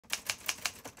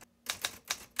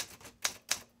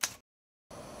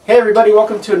Hey everybody,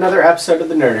 welcome to another episode of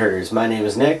the Nerd Herders. My name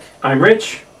is Nick. I'm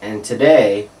Rich. And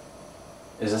today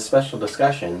is a special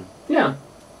discussion. Yeah.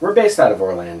 We're based out of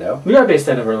Orlando. We are based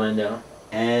out of Orlando.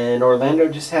 And Orlando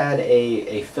just had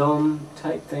a film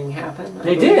type thing happen.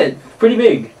 They did. Pretty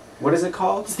big. What is it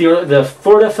called? It's the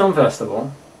Florida Film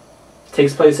Festival. It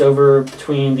takes place over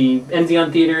between the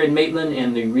Enzion Theater in Maitland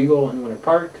and the Regal in Winter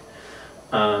Park.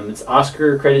 It's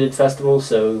Oscar accredited festival,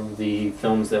 so the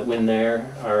films that win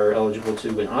there are eligible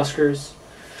to win Oscars.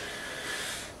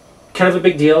 Kind of a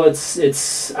big deal.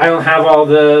 It's I don't have all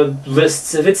the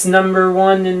lists. If it's number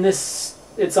one in this,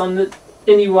 it's on the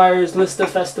IndieWire's list of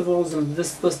festivals and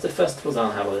this list of festivals. I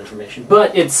don't have all the information,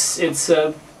 but it's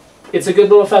a good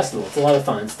little festival. It's a lot of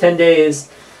fun. It's 10 days.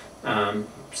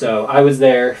 So I was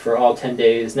there for all 10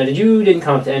 days. Now, didn't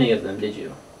come up to any of them, did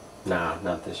you? No,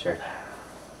 not this year.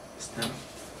 No.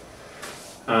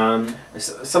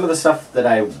 Some of the stuff that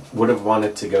I would have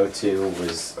wanted to go to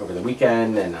was over the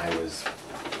weekend, and I was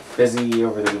busy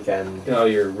over the weekend. Oh,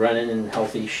 you're running and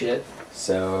healthy shit.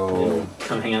 So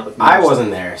come hang out with me. I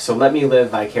wasn't there, so let me live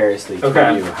vicariously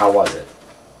through you. How was it?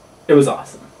 It was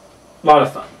awesome. A lot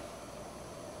of fun.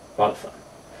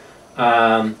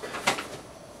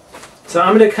 So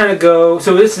I'm gonna kind of go.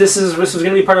 So this was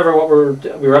gonna be part of our what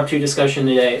we were up to discussion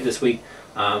this week.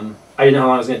 I didn't know how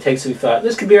long it was going to take, so we thought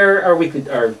this could be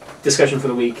our discussion for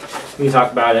the week. We can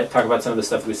talk about it, talk about some of the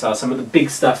stuff we saw, some of the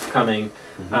big stuff coming,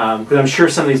 because I'm sure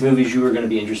some of these movies you are going to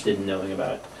be interested in knowing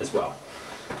about as well.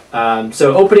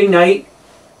 So opening night,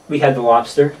 we had The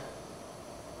Lobster.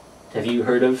 Have you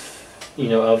heard of The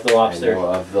Lobster? I know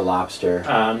of The Lobster.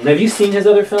 Have you seen his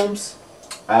other films?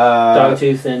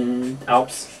 Dogtooth and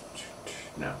Alps?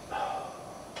 No.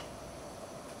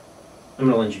 I'm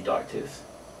going to lend you Dogtooth.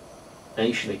 And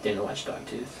you should make Dana watch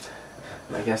Dogtooth.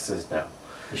 My guess is no.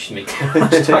 You should make Dana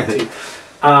watch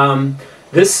Dogtooth.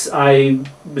 This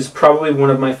was probably one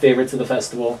of my favorites of the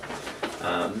festival.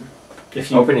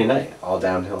 Opening night, all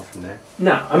downhill from there.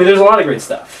 No, I mean there's a lot of great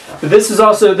stuff. Oh. But this is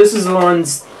the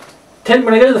ones.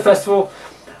 When I go to the festival,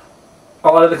 a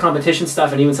lot of the competition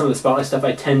stuff and even some of the spotlight stuff,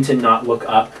 I tend to not look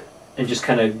up and just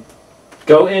kind of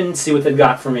go in, see what they've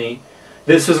got for me.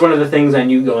 This was one of the things I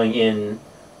knew going in.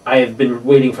 I have been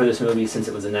waiting for this movie since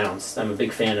it was announced. I'm a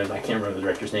big fan of, I can't remember the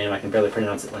director's name, I can barely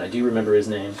pronounce it when I do remember his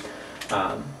name.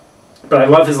 But I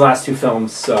love his last two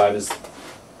films, so I was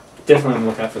definitely on the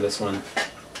lookout for this one.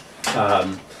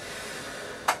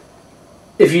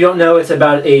 If you don't know, it's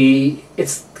about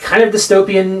it's kind of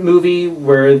dystopian movie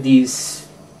where this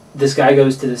guy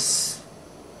goes to this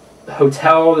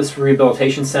hotel, this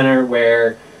rehabilitation center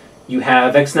where you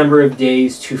have X number of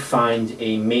days to find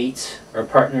a mate or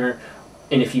partner.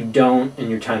 And if you don't, and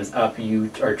your time's up,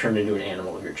 you are turned into an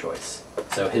animal of your choice.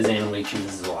 So his animal he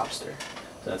chooses is a lobster.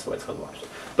 So that's why it's called Lobster.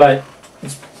 But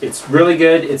it's really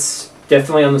good. It's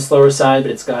definitely on the slower side,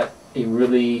 but it's got a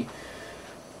really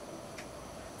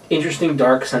interesting,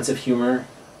 dark sense of humor,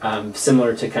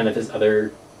 similar to kind of his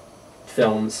other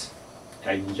films.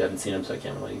 I haven't seen them, so I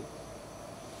can't really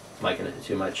liken it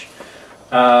too much.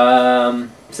 So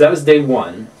that was day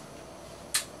one.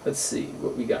 Let's see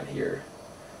what we got here.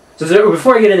 So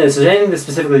before I get into this, is there anything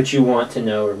specifically that you want to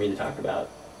know or me to talk about,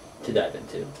 to dive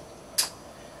into?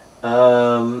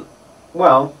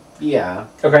 Well, yeah.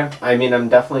 Okay. I mean,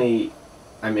 I'm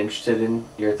interested in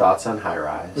your thoughts on High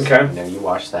Rise. Okay. I know you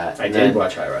watched that. I did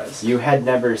watch High Rise. You had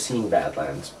never seen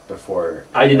Badlands before.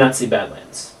 I did not see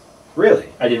Badlands. Really?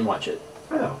 I didn't watch it.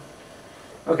 Oh.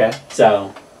 Okay.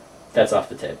 So, that's off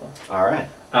the table. All right.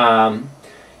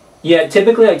 Yeah,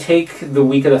 typically I take the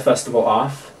week of the festival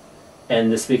off. And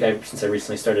this week, since I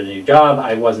recently started a new job,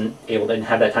 I didn't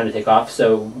have that time to take off,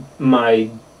 so my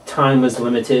time was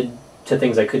limited to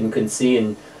things I couldn't see,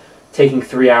 and taking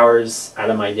 3 hours out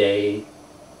of my day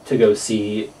to go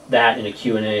see that in a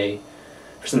Q&A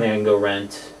for something I can go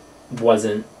rent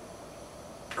wasn't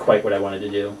quite what I wanted to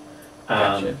do.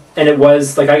 Gotcha. And it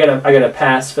was, like, I got a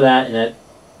pass for that, and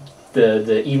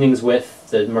the evenings with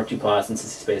the Mark Duplass and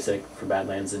Sissy Spacek for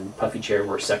Badlands and Puffy Chair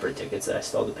were separate tickets that I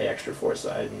still had to pay extra for,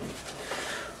 so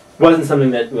wasn't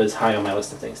something that was high on my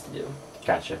list of things to do.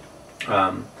 Gotcha.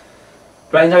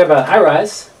 But I can talk about High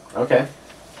Rise. Okay.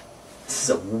 This is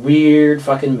a weird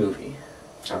fucking movie.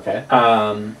 Okay.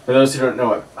 For those who don't know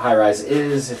what High Rise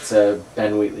is, it's a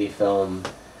Ben Wheatley film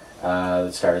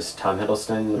that stars Tom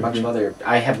Hiddleston and a bunch of other...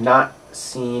 I have not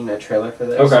seen a trailer for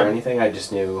this or anything. I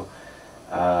just knew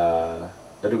that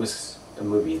it was a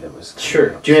movie that was...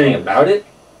 Sure. Do you know anything about it?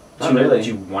 Not really. Do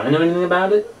you want to know anything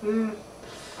about it?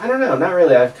 I don't know. Not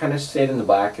really. I've kind of stayed in the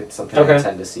black. It's something I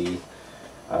tend to see.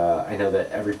 I know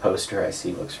that every poster I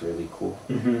see looks really cool.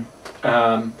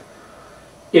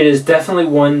 It is definitely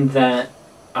one that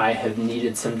I have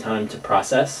needed some time to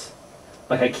process.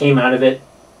 Like, I came out of it,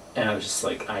 and I was just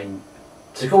like, oh,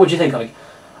 what'd you think? I'm like,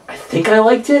 I think I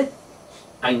liked it.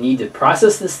 I need to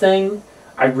process this thing.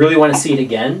 I really want to see it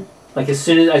again. Like, as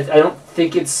soon as, I don't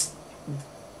think it's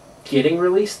getting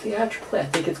released theatrically. I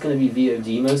think it's going to be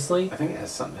VOD mostly. I think it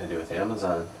has something to do with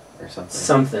Amazon or something.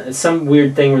 Something. It's some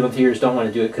weird thing where the theaters don't want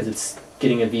to do it because it's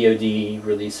getting a VOD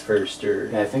release first, or...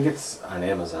 Yeah, I think it's on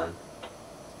Amazon.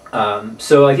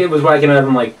 So, like, it was when I came out of it,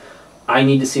 I'm like, I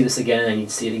need to see this again, and I need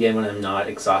to see it again when I'm not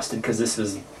exhausted, because this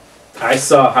was... I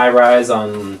saw High Rise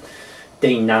on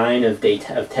day 9 of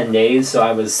 10 days, so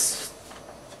I was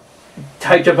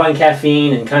hyped up on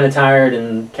caffeine and kind of tired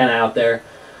and kind of out there.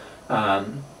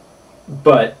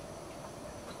 But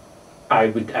I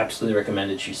would absolutely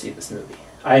recommend that you see this movie.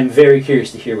 I am very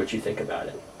curious to hear what you think about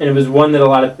it. And it was one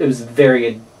that it was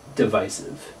very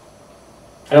divisive.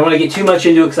 I don't want to get too much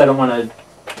into it because I don't want to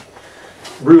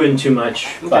ruin too much,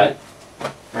 okay. But...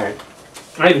 Alright.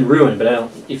 Not even ruin, but I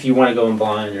don't... If you want to go in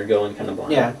blind, or go in kind of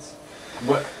blind. Yeah.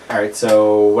 Alright,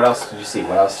 so what else did you see?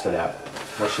 What else stood out?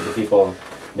 What should the people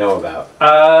know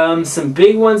about? Some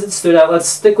big ones that stood out. Let's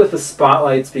stick with the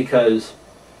spotlights because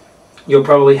you'll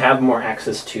probably have more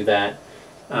access to that.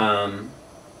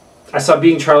 I saw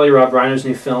Being Charlie, Rob Reiner's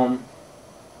new film.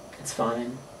 It's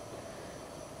fine.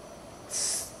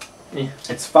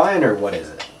 It's fine, or what is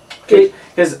it?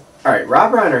 Because, alright,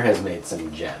 Rob Reiner has made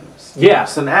some gems. Yeah.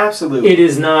 Some absolute... It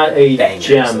is not a bangers,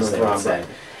 gem as of they would Rob say. Reiner.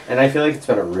 And I feel like it's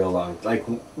been a real long... Like,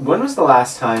 when was the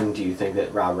last time, do you think,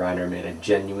 that Rob Reiner made a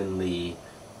genuinely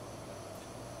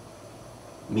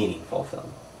meaningful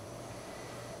film?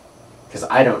 Because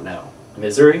I don't know.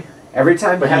 Misery? Every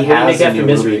time But he what do you has make a after new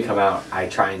Misery? movie come out, I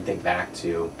try and think back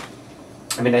to...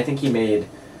 I mean, I think he made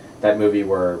that movie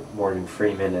where Morgan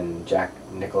Freeman and Jack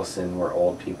Nicholson were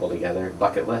old people together,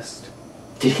 Bucket List.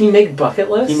 Did he make Bucket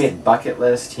List? He made Bucket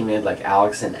List. He made, like,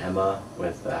 Alex and Emma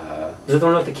with... Was it the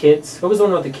one with the kids? What was the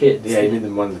one with the kids? Yeah, he made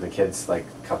the one with the kids, like,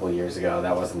 a couple of years ago.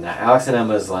 That wasn't that. Alex and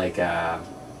Emma's, like,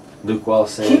 Luke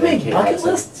Wilson. He made Bucket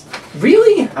List?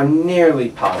 Really? I'm nearly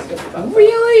positive about that.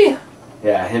 Really?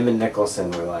 Yeah, him and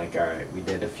Nicholson were like, alright, we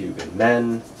did A Few Good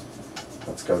Men.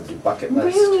 Let's go do Bucket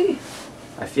List. Really?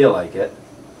 I feel like it.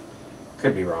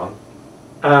 Could be wrong.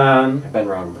 I've been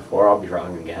wrong before. I'll be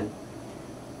wrong again.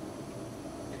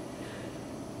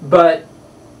 But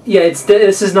yeah,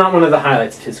 this is not one of the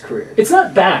highlights of his career. It's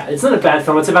not bad. It's not a bad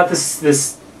film. It's about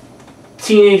this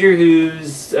teenager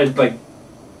who's like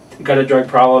got a drug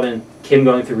problem and him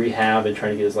going through rehab and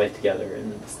trying to get his life together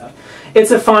and stuff. It's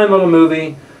a fine little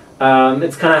movie.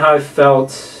 It's kind of how I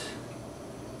felt.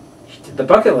 He did The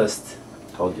Bucket List.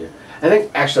 Told you. I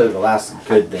think actually the last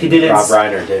good thing Rob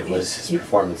Reiner did was his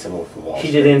performance in Wolf of Wall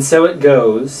Street. He did And So It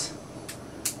Goes.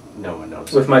 No one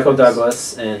knows. With Michael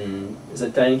Douglas, and is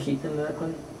it Diane Keaton in that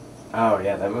one? Oh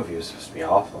yeah, that movie was supposed to be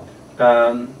awful.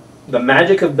 The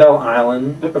Magic of Belle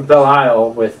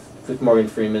Isle with Morgan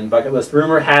Freeman. Bucket List.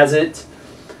 Rumor Has It.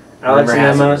 Alex Rumor and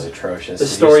Has It Emma. was atrocious. The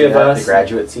Did you Story see of that? Us. The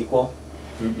Graduate sequel.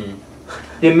 Mm-mm.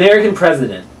 The American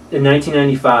President in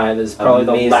 1995 is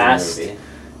probably Amazing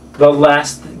the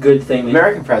last good thing.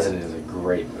 American President is a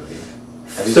great movie.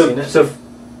 Have you seen it? So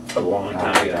a long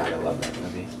time ago. God, I love that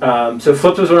movie. So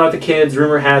Flipped was one about the kids.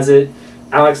 Rumor Has It.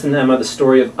 Alex and Emma. The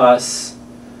Story of Us.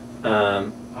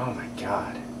 Oh my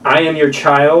God. I Am Your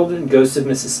Child and Ghost of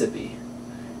Mississippi.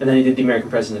 And then he did The American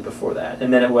President before that.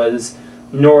 And then it was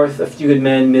North, A Few Good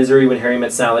Men, Misery, When Harry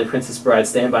Met Sally, Princess Bride,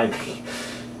 Stand By Me.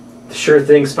 The Sure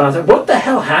Thing sponsor. What the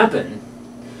hell happened?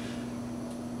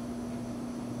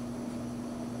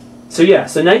 So yeah,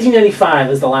 so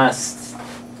 1995 is the last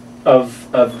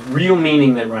of real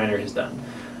meaning that Reiner has done.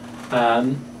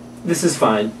 This is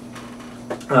fine.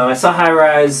 I saw High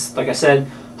Rise, like I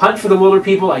said. Hunt for the Wilder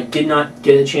People I did not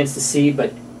get a chance to see,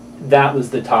 but that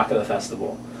was the talk of the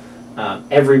festival.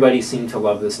 Everybody seemed to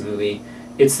love this movie.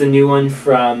 It's the new one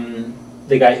from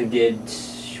the guy who did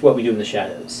What We Do in the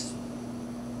Shadows.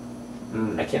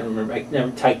 I can't remember. I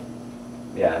never typed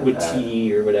with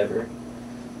T or whatever.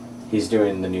 He's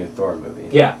doing the new Thor movie.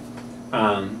 Yeah.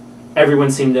 Everyone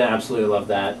seemed to absolutely love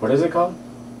that. What is it called?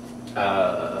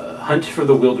 Hunt for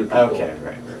the Wilder People. Okay,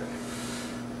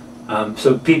 right.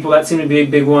 So people, that seemed to be a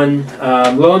big one.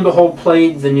 Lo and Behold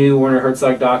played the new Werner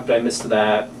Herzog doc, but I missed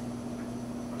that.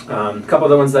 A couple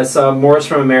other ones that I saw. Morris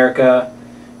from America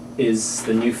is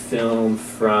the new film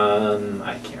from,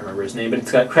 I can't remember his name, but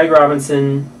it's got Craig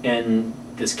Robinson and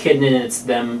this kid in it, and it's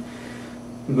them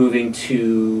moving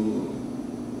to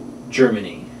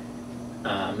Germany.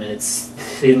 And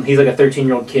he's like a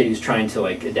 13-year-old kid who's trying to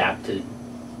like adapt to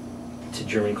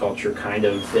German culture, kind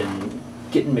of, and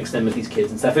getting mixed in with these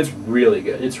kids and stuff. It's really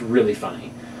good. It's really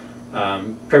funny.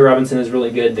 Craig Robinson is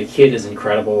really good. The kid is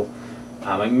incredible.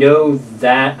 I know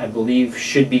that, I believe,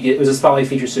 it was a Spotlight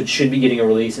feature, so it should be getting a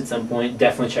release at some point.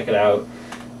 Definitely check it out.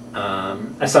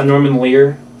 I saw Norman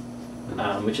Lear,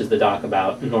 which is the doc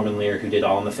about Norman Lear, who did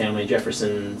All in the Family,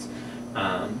 Jeffersons.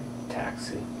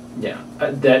 Taxi. Yeah,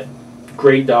 that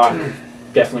great doc.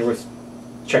 Definitely worth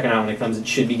checking out when it comes. It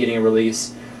should be getting a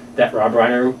release. That Rob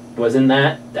Reiner was in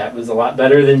that. That was a lot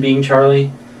better than Being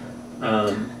Charlie.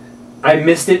 I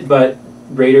missed it, but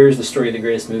Raiders, the story of the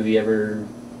greatest movie ever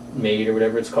made, or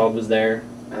whatever it's called, was there.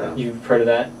 Oh. You've heard of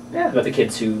that? Yeah. About the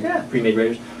kids who remade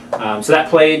Raiders. So that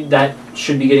played. That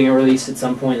should be getting a release at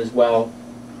some point as well.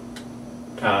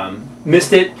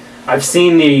 Missed it. I've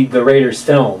seen the Raiders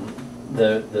film.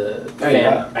 I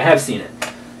have seen it.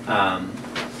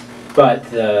 But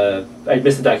I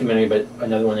missed the documentary, but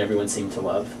another one everyone seemed to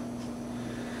love.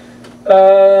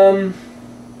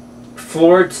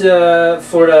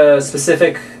 Florida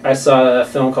specific, I saw a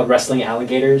film called Wrestling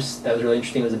Alligators. That was really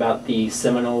interesting. It was about the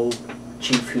Seminole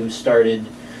chief who started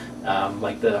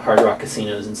like the Hard Rock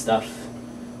casinos and stuff.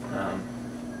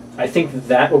 I think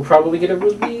that will probably get a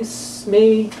release,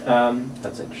 maybe.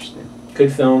 That's interesting.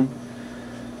 Good film.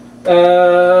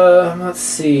 Let's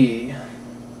see.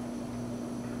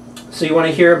 So you want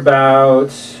to hear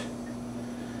about...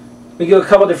 We go a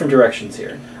couple different directions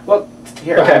here. Well,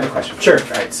 here, okay. I have a question. Sure. All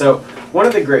right, so one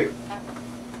of the great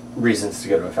reasons to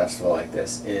go to a festival like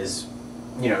this is,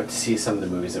 to see some of the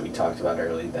movies that we talked about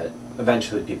earlier that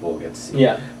eventually people will get to see.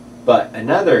 Yeah. But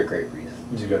another great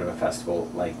reason to go to a festival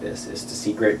like this is to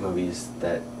see great movies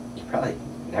that you probably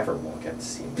never will get to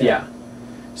see again. Yeah.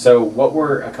 So what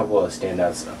were a couple of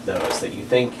standouts of those that you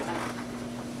think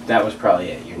that was probably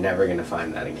it? You're never going to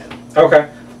find that again. Okay.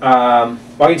 Well,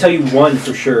 I can tell you one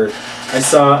for sure. I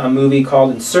saw a movie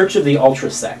called In Search of the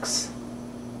Ultra Sex.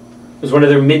 It was one of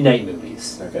their midnight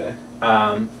movies. Okay.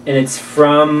 And it's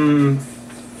from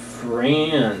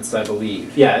France, I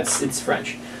believe. Yeah, it's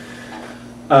French.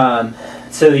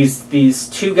 So these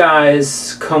two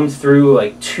guys come through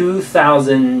like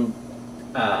 2,000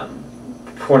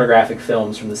 pornographic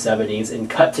films from the 70s and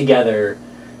cut together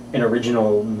an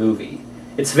original movie.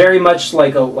 It's very much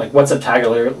like What's Up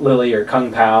Tiger Lily or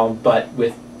Kung Pao, but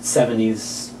with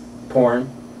 70s porn.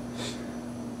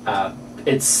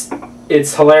 It's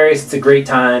hilarious. It's a great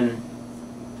time.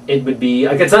 It would be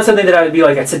like, it's not something that I would be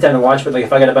like I'd sit down and watch, but like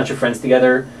if I got a bunch of friends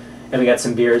together and we got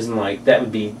some beers and like that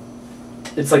would be.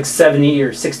 It's like 70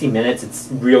 or 60 minutes. It's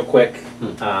real quick.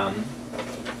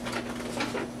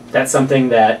 That's something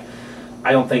that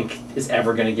I don't think is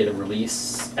ever going to get a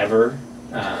release ever,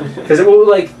 because it will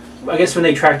like. I guess when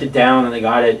they tracked it down and they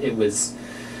got it, it was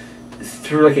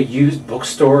through like a used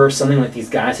bookstore or something like these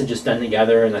guys had just done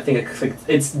together, and I think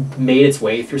it's made its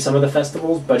way through some of the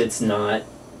festivals, but it's not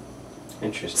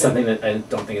something that I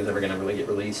don't think is ever going to really get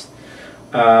released.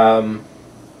 Some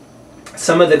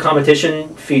of the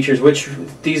competition features, which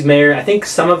these I think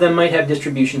some of them might have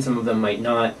distribution, some of them might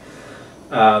not.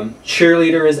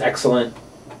 Cheerleader is excellent.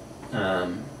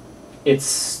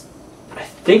 I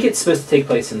think it's supposed to take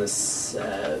place in the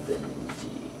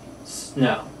 70s.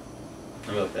 No, I'm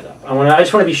gonna look that up. I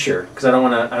just want to be sure because I don't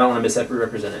want to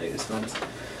misrepresent any of these films.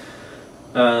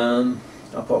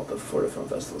 I'll pull up the Florida Film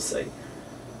Festival site.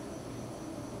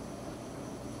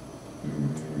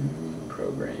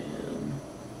 Program.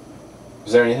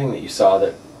 Was there anything that you saw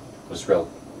that was real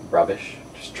rubbish,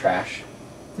 just trash?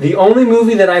 The only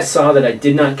movie that I saw that I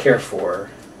did not care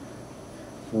for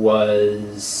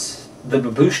was The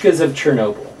Babushkas of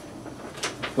Chernobyl,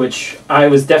 which I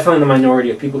was definitely in the minority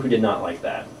of people who did not like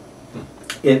that.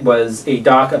 It was a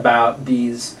doc about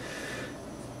these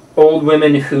old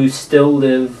women who still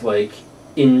live like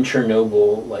in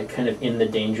Chernobyl, like kind of in the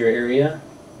danger area.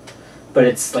 But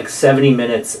it's like 70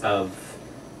 minutes of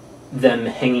them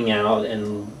hanging out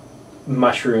and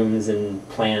mushrooms and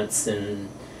plants, and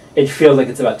it feels like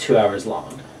it's about 2 hours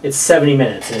long. It's 70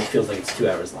 minutes and it feels like it's 2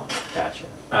 hours long. Gotcha.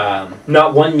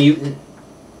 Not one mutant,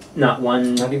 not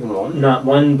even one, not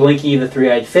one Blinky the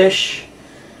Three-Eyed Fish.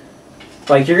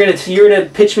 Like you're gonna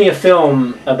pitch me a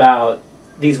film about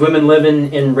these women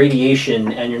living in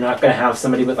radiation, and you're not gonna have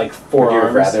somebody with like four arms.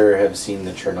 Would you rather have seen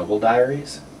the Chernobyl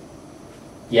Diaries?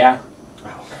 Yeah.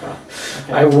 Oh,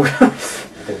 well, okay. I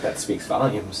think that speaks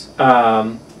volumes.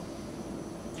 I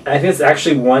think it's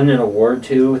actually won an award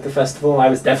too with the festival. I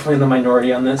was definitely in the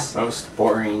minority on this. Most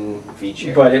boring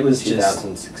feature. But it was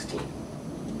 2016.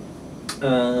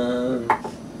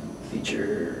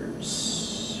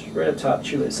 Features right up top.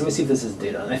 Cheerleaders. Let me see if this is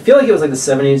data. I feel like it was like the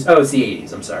 70s. Oh, it's the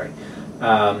 80s. I'm sorry.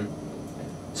 So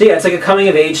yeah, it's like a coming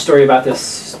of age story about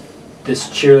this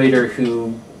cheerleader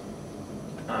who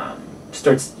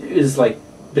is like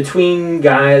between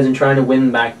guys and trying to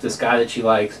win back this guy that she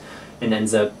likes, and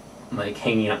ends up like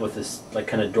hanging out with this like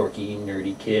kind of dorky,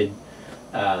 nerdy kid.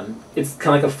 It's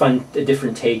kind of like a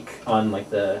different take on like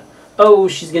the, oh,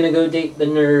 she's gonna go date the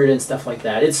nerd and stuff like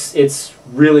that. It's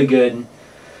really good.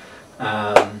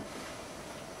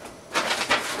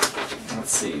 Let's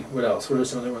see, what else? What are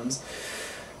some other ones?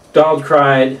 Donald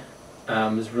Cried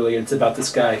is really good. It's about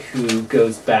this guy who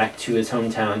goes back to his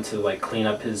hometown to like clean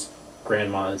up his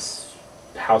grandma's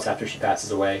house after she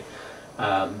passes away.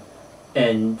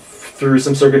 And through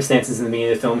some circumstances in the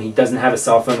beginning of the film, he doesn't have a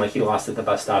cell phone, like he lost at the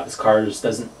bus stop. His car just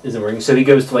isn't working. So he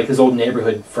goes to like his old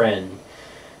neighborhood friend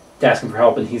to ask him for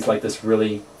help, and he's like this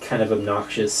really kind of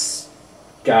obnoxious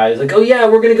guy. He's like, oh yeah,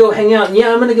 we're gonna go hang out, and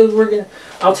yeah,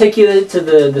 I'll take you to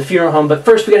the funeral home, but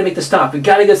first we gotta make the stop. We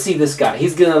gotta go see this guy.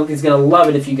 He's gonna love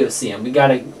it if you go see him.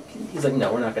 He's like,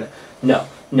 no, we're not gonna. No,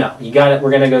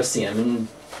 we're gonna go see him, and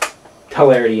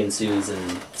hilarity ensues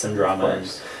and some drama.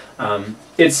 And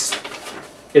it's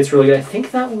really good. I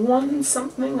think that won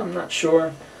something. I'm not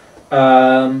sure.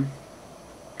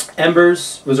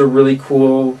 Embers was a really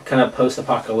cool kind of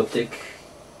post-apocalyptic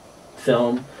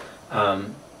film.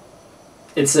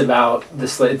 It's about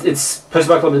this. It's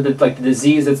post-apocalyptic, like the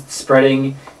disease that's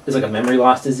spreading is like a memory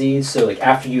loss disease. So like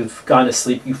after you've gone to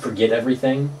sleep, you forget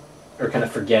everything, or kind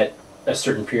of forget a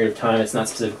certain period of time. It's not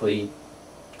specifically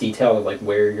detailed of like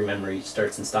where your memory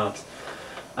starts and stops.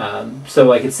 So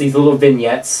like it's these little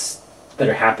vignettes that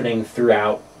are happening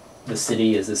throughout the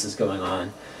city as this is going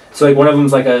on. So like one of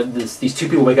them's like these two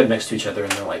people wake up next to each other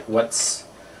and they're like, what's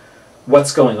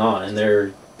going on? And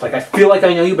they're like, I feel like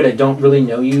I know you, but I don't really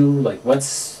know you. Like,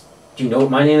 do you know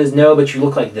what my name is? No, but you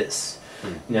look like this.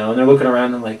 You know, and they're looking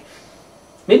around and like,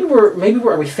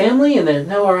 are we family? And then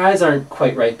no, our eyes aren't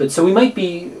quite right. But so we might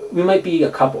be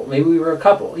a couple. Maybe we were a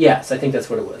couple. Yes, I think that's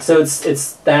what it was. So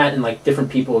it's that and like different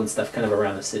people and stuff kind of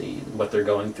around the city, what they're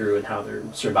going through and how they're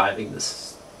surviving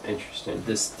this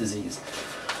disease.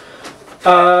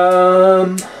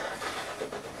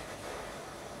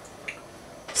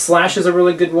 Slash is a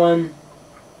really good one.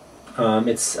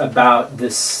 It's about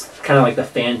this kind of like the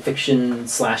fan fiction /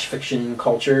 fiction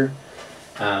culture,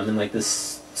 and like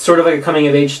this sort of like a coming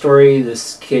of age story.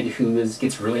 This kid who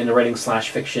gets really into writing /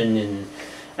 fiction and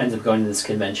ends up going to this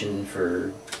convention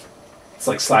for it's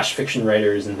like / fiction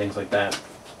writers and things like that.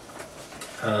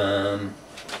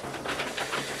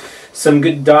 Some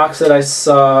good docs that I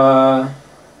saw.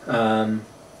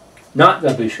 Not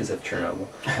Babushkas of Chernobyl.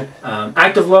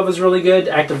 Act of Love was really good.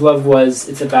 Act of Love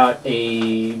it's about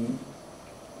a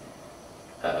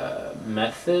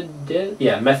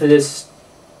Methodist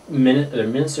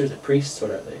ministers or priests.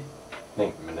 What are they? I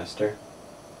think minister.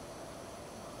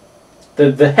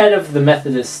 The head of the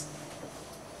Methodist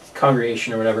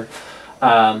congregation or whatever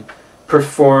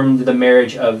performed the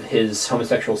marriage of his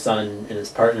homosexual son and his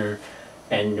partner.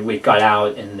 And we got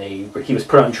out, and he was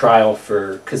put on trial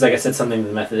because like I said, something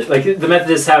the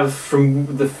Methodists have from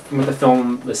what the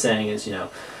film was saying is, you know,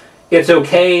 it's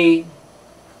okay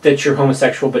that you're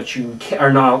homosexual, but you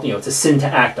are not, you know, it's a sin to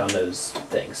act on those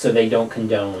things. So they don't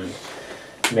condone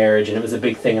marriage, and it was a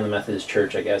big thing in the Methodist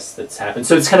Church, I guess, that's happened.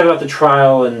 So it's kind of about the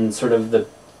trial and sort of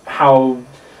how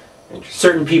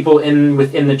certain people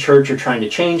within the church are trying to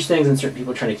change things, and certain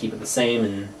people are trying to keep it the same,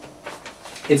 and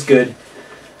it's good.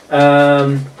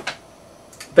 Best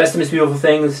of Most Beautiful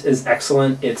Things is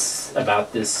excellent. It's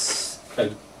about a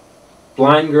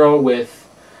blind girl with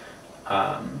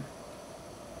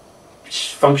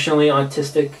functionally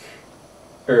autistic,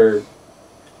 so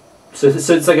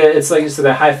it's like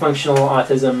a high functional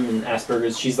autism and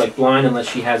Asperger's. She's like blind unless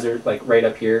she has her like right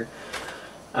up here,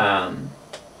 and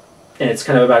it's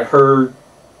kind of about her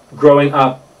growing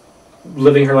up,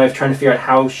 living her life, trying to figure out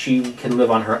how she can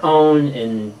live on her own,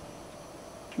 and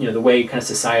you know, the way kind of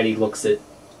society looks at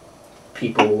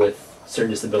people with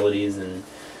certain disabilities and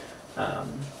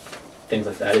things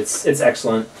like that. It's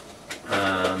excellent.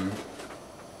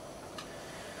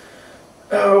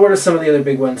 What are some of the other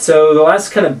big ones? So the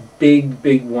last kind of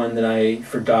big one that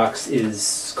for docs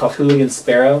is called Hooligan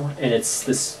Sparrow, and it's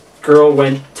this girl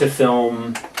went to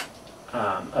film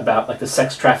about like the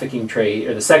sex trafficking trade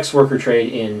or the sex worker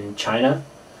trade in China,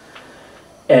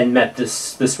 and met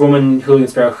this woman, Hooligan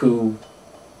Sparrow, who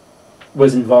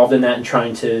was involved in that and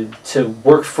trying to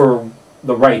work for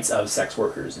the rights of sex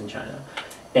workers in China,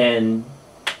 and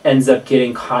ends up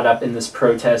getting caught up in this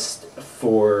protest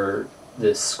for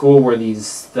this school where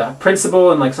the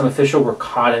principal and like some official were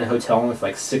caught in a hotel room with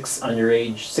like six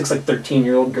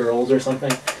 13-year-old girls or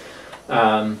something,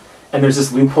 and there's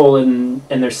this loophole in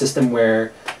their system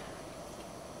where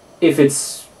if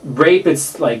it's rape,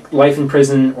 it's like life in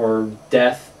prison or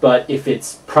death, but if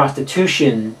it's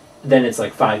prostitution, then it's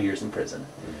like 5 years in prison.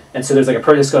 And so there's like a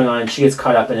protest going on, and she gets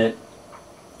caught up in it,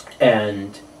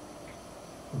 and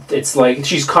it's like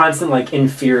she's constantly like in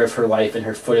fear of her life and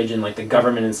her footage, and like the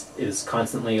government is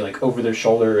constantly like over their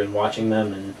shoulder and watching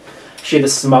them, and she had to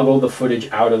smuggle the footage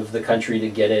out of the country to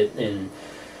get it, and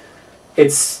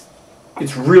it's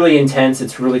really intense.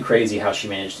 It's really crazy how she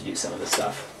managed to do some of this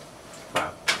stuff.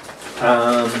 Wow.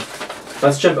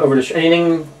 Let's jump over to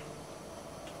anything.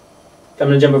 I'm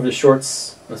gonna jump over to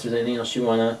shorts unless there's anything else you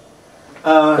wanna.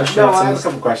 No, I have a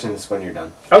couple questions when you're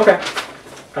done. Okay.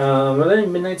 Are there any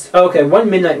Midnights? Oh, okay, one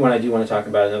Midnight one I do want to talk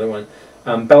about. Another one,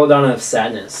 Belladonna of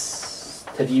Sadness.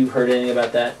 Have you heard anything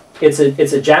about that? It's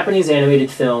a Japanese animated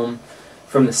film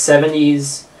from the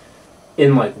 70s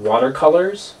in like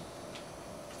watercolors.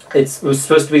 It was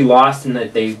supposed to be lost, and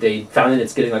that they found that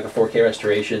it's getting like a 4K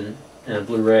restoration and a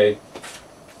Blu-ray.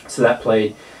 So that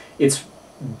played. It's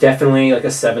definitely like a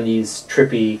 70s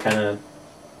trippy kind of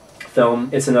film.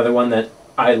 It's another one that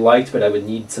I liked, but I would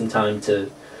need some time to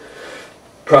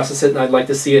process it, and I'd like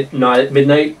to see it not at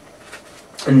midnight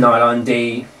and not on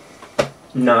day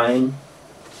 9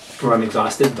 where I'm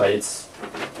exhausted, but it's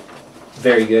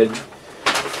very good.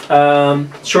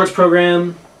 Shorts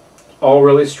program, all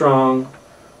really strong.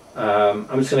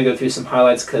 I'm just going to go through some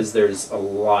highlights because there's a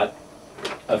lot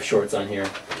of shorts on here.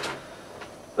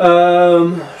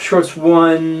 Shorts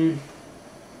 1...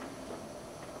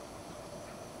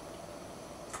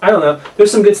 I don't know.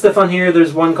 There's some good stuff on here.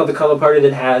 There's one called The Color Party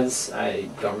that has... I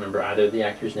don't remember either of the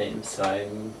actors' names, so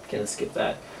I'm going to skip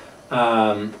that.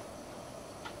 How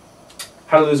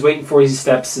to Lose Weight in 40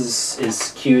 Steps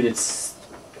is cute. It's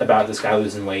about this guy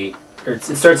losing weight. Or it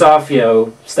starts off, you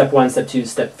know, step 1, step 2,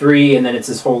 step 3, and then it's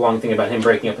this whole long thing about him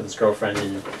breaking up with his girlfriend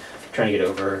and trying to get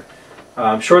over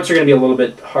her. Shorts are going to be a little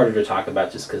bit harder to talk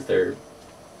about just because they're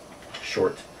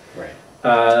short. Right.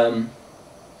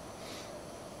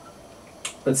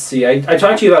 Let's see. I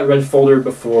talked to you about Red Folder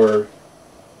before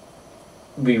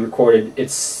we recorded.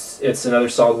 It's another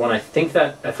solid one. I think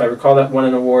that, if I recall, that won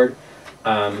an award.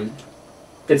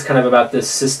 It's kind of about this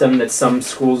system that some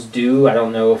schools do. I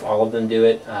don't know if all of them do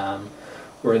it,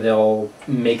 where they'll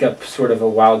make up sort of a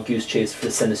wild goose chase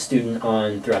to send a student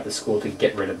on throughout the school to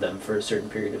get rid of them for a certain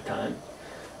period of time.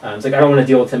 It's like, I don't want to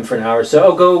deal with him for an hour,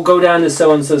 so go down to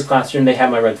so-and-so's classroom. They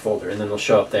have my Red Folder, and then they'll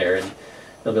show up there, and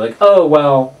they'll be like, oh,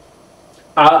 well,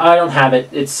 I don't have it.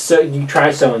 It's so you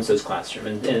try so-and-so's classroom,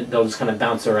 and they'll just kind of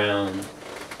bounce around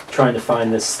trying to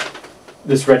find this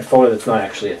Red Folder that's not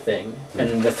actually a thing.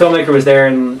 And the filmmaker was there,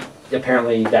 and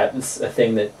apparently that was a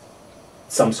thing that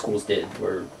some schools did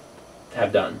or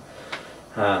have done.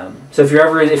 So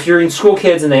if you're in school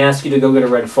kids and they ask you to go get a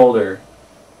Red Folder,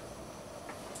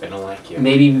 they don't like you.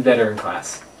 Maybe be better in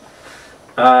class.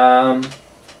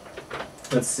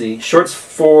 Let's see. Shorts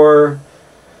 4.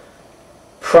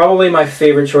 Probably my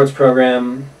favorite shorts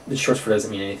program. The shorts 4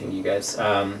 doesn't mean anything to you guys.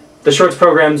 The shorts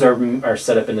programs are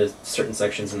set up into certain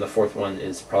sections, and the 4th one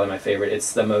is probably my favorite.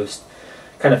 It's the most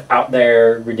kind of out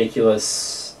there,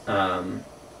 ridiculous. Brett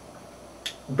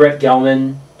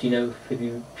Gelman, do you know?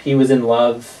 He was in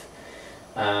Love.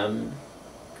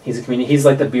 He's a comedian. He's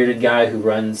like the bearded guy who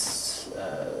runs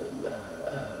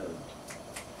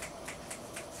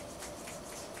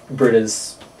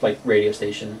Britta's like radio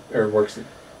station or works.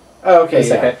 Oh,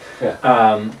 okay.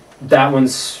 Yeah. That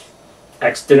one's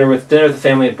Dinner with the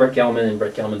family of Brett Gelman and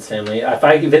Brett Gelman's family.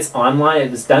 If it's online,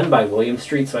 it was done by William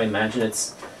Street, so I imagine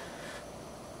it's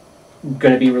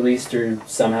going to be released or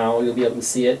somehow you'll be able to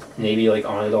see it. Maybe like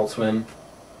on Adult Swim.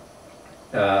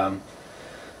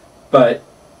 But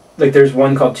like there's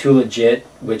one called Too Legit,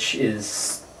 which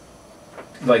is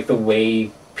like the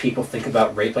way people think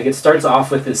about rape. Like it starts off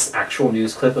with this actual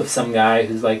news clip of some guy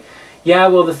who's like, yeah,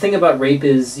 well the thing about rape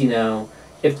is, you know,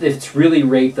 if it's really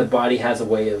rape, the body has a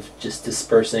way of just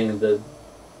dispersing the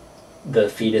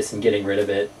fetus and getting rid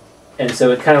of it. And so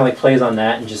it kind of like plays on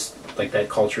that and just like that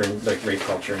culture and like rape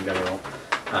culture in general.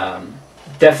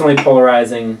 Definitely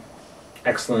polarizing,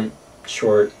 excellent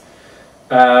short.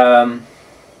 I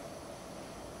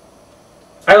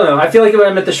don't know. I feel like when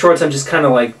I'm at the shorts, I'm just kind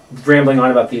of like rambling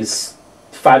on about these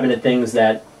 5-minute things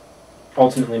that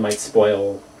ultimately might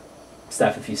spoil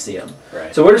stuff if you see them.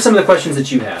 Right. So what are some of the questions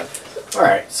that you have? All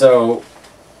right. So,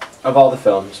 of all the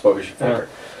films, what was your favorite?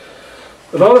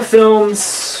 Of all the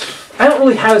films, I don't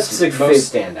really have a specific favorite. Most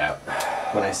stand out.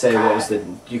 When I say what was the,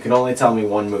 you can only tell me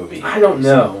one movie. I don't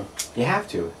know. You have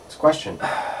to. It's a question.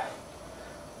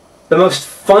 The most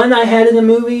fun I had in a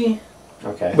movie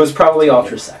was probably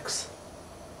Ultra Sex.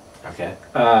 Okay.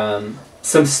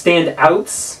 Some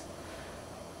standouts: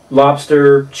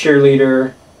 Lobster,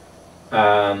 Cheerleader,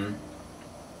 Best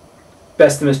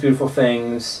and Most Beautiful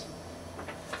Things.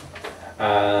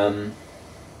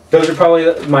 Those are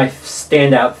probably my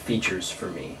standout features for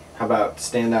me. How about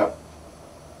standout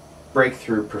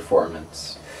breakthrough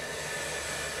performance?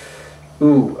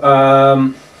 Ooh,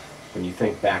 when you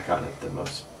think back on it, the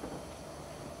most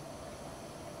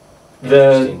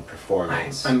the interesting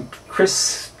performance. I'm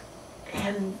Chris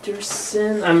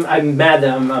Anderson. I'm mad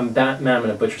that I'm going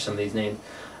to butcher some of these names.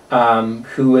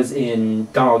 Who was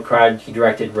in Donald Cried? He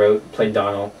directed, wrote, played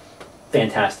Donald.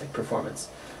 Fantastic performance.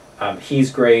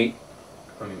 He's great.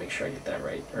 Let me make sure I get that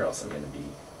right, or else I'm going to be.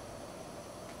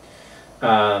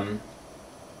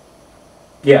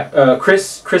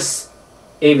 Chris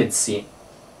Avedizian.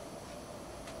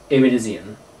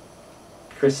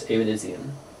 Chris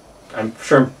Avedizian. I'm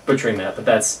sure I'm butchering that, but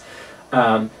that's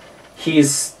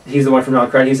he's the one from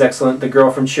Donald Cried. He's excellent. The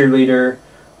girl from Cheerleader,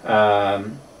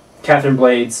 Catherine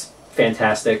Blades,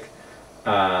 fantastic.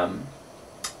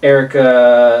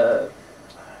 Erica,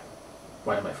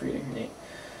 why am I forgetting her name?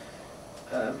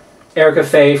 Erica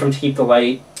Faye from To Keep the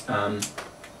Light,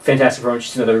 fantastic performance.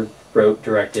 She's another wrote,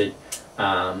 directed.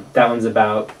 That one's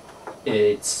about,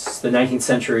 it's the 19th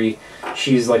century.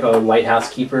 She's like a lighthouse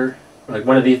keeper, like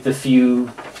one of the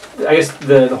few. I guess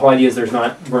the whole idea is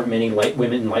weren't many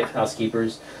women lighthouse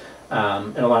keepers,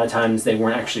 and a lot of times they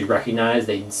weren't actually recognized.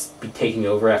 They'd be taking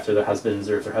over after their husbands,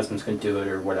 or if their husbands couldn't do it,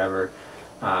 or whatever.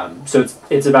 So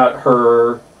it's about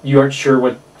her. You aren't sure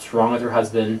what's wrong with her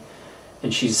husband,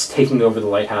 and she's taking over the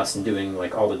lighthouse and doing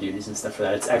like all the duties and stuff for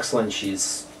that. It's excellent.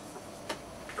 She's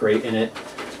great in it.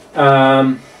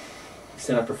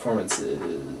 Stand-up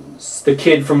performances. The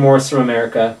kid from Morris from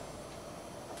America.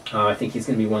 I think he's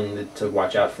going to be one to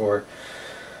watch out for.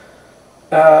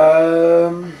 Those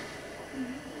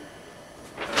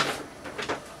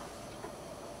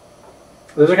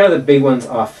are kind of the big ones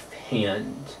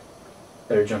offhand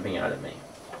that are jumping out at me.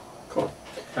 Cool.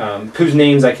 Whose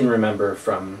names I can remember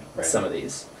from some of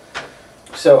these.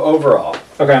 So overall,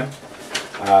 okay.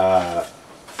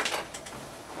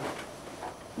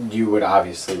 You would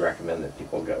obviously recommend that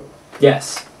people go.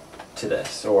 Yes. To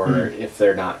this, or if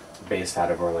they're not based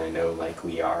out of Orlando like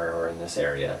we are, or in this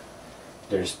area,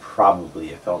 there's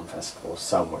probably a film festival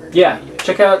somewhere. Yeah,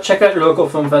 check out your local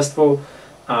film festival.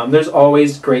 There's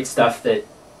always great stuff that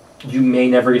you may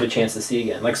never get a chance to see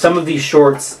again. Like some of these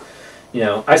shorts,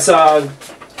 I saw a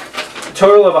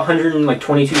total of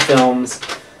 122 films,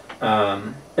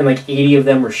 and like 80 of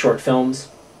them were short films.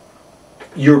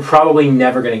 You're probably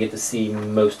never going to get to see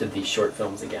most of these short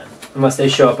films again, unless they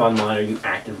show up online or you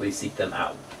actively seek them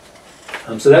out.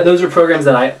 So those are programs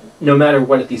that no matter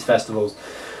what at these festivals,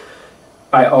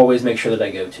 I always make sure that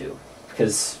I go to,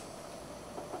 because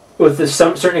with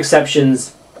some certain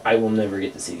exceptions, I will never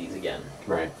get to see these again.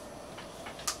 Right.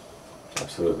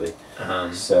 Absolutely.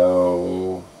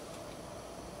 So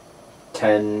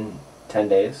 10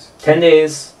 days. 10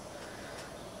 days.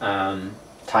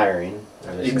 Tiring.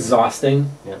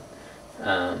 Exhausting. Yeah.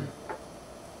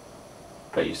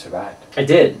 But you survived. I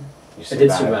did. You survived. I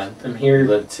did survive. I'm here. You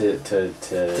lived to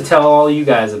tell all you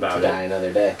guys about it. Die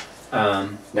another day.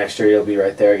 Next year you'll be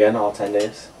right there again, all 10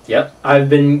 days? Yep. I've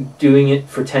been doing it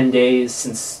for 10 days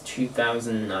since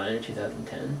 2009 or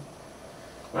 2010.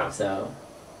 Wow. So,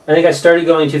 I think I started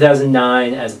going in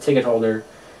 2009 as a ticket holder,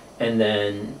 and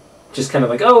then just kind of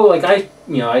like, I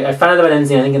found out about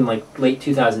NZ, I think in like late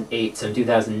 2008, so in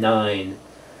 2009, I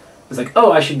was like,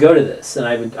 I should go to this, and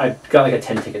I got like a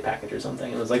 10 ticket package or something,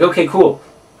 and I was like, okay, cool,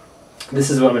 this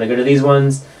is what I'm going to go to these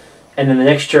ones, and then the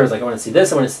next year I was like, I want to see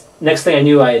this, next thing I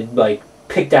knew, I had like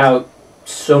picked out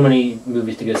so many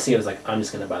movies to go see. I was like, I'm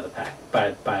just going to buy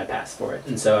a pass for it,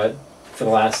 and so for the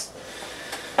last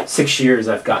 6 years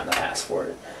I've gotten a pass for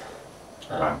it.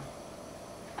 Wow.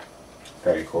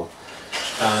 Very cool.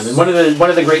 And one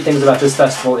of the great things about this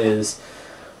festival is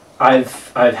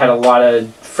I've had a lot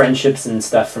of friendships and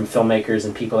stuff from filmmakers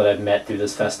and people that I've met through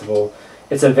this festival.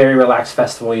 It's a very relaxed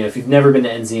festival. If you've never been to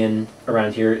Enzian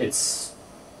around here, it's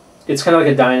kind of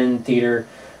like a dine-in theater.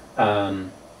 So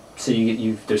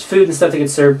there's food and stuff that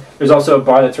gets served. There's also a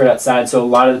bar that's right outside. So a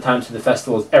lot of the times to the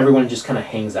festivals, everyone just kind of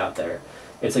hangs out there.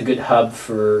 It's a good hub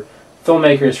for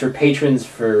filmmakers, for patrons,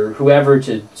 for whoever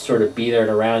to sort of be there and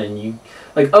around, and you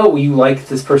you like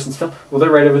this person's film? Well,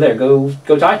 they're right over there. Go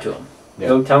talk to them. Yeah.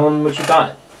 Go tell them what you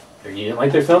thought. Or you didn't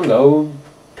like their film, go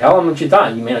tell them what you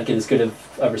thought. You may not get as good of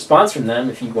a response from them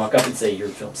if you walk up and say your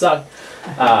film sucked.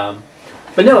 But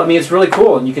no, it's really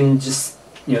cool, and you can just,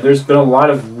 there's been a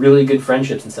lot of really good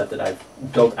friendships and stuff that I've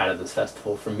built out of this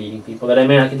festival from meeting people that I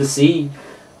may not get to see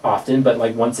often, but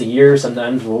like once a year,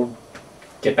 sometimes we'll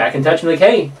get back in touch and be like,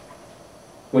 hey,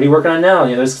 what are you working on now?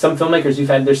 You know, there's some filmmakers who've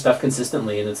had their stuff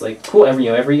consistently, and it's like cool. Every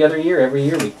other year, every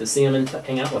year we get to see them and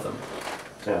hang out with them.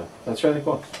 Yeah, that's really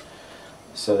cool.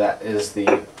 So that is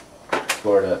the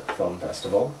Florida Film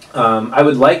Festival. I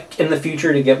would like in the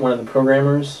future to get one of the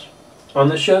programmers on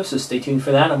the show, so stay tuned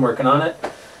for that. I'm working on it.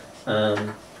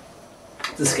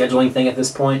 It's a scheduling thing at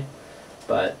this point,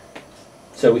 but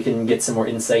so we can get some more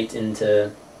insight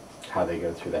into how they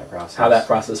go through that process. How that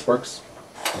process works.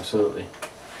 Absolutely.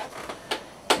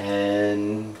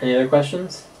 And any other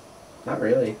questions? Not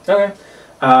really. Okay.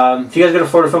 If you guys go to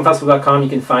FloridaFilmFestival.com, you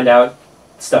can find out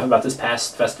stuff about this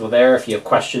past festival there. If you have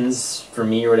questions for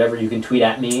me or whatever, you can tweet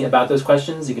at me about those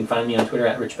questions. You can find me on Twitter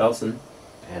at Rich Belson.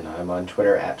 And I'm on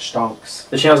Twitter at Stonks.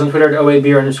 The channel's on Twitter at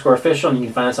OABeer_official, and you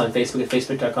can find us on Facebook at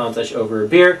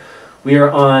Facebook.com/overabeer. We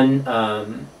are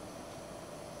on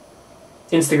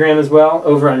Instagram as well,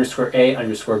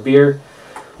 over_A_beer.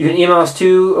 You can email us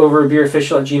too,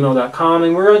 overabeerofficial@gmail.com,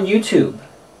 and we're on YouTube.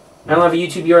 I don't have a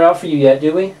YouTube URL for you yet,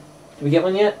 do we? Did we get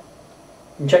one yet?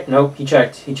 You checked? Nope, he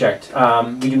checked.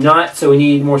 We do not, so we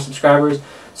need more subscribers.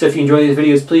 So if you enjoy these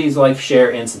videos, please like,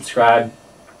 share, and subscribe.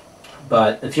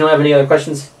 But if you don't have any other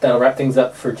questions, that'll wrap things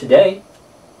up for today.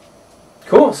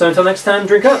 Cool, so until next time,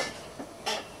 drink up.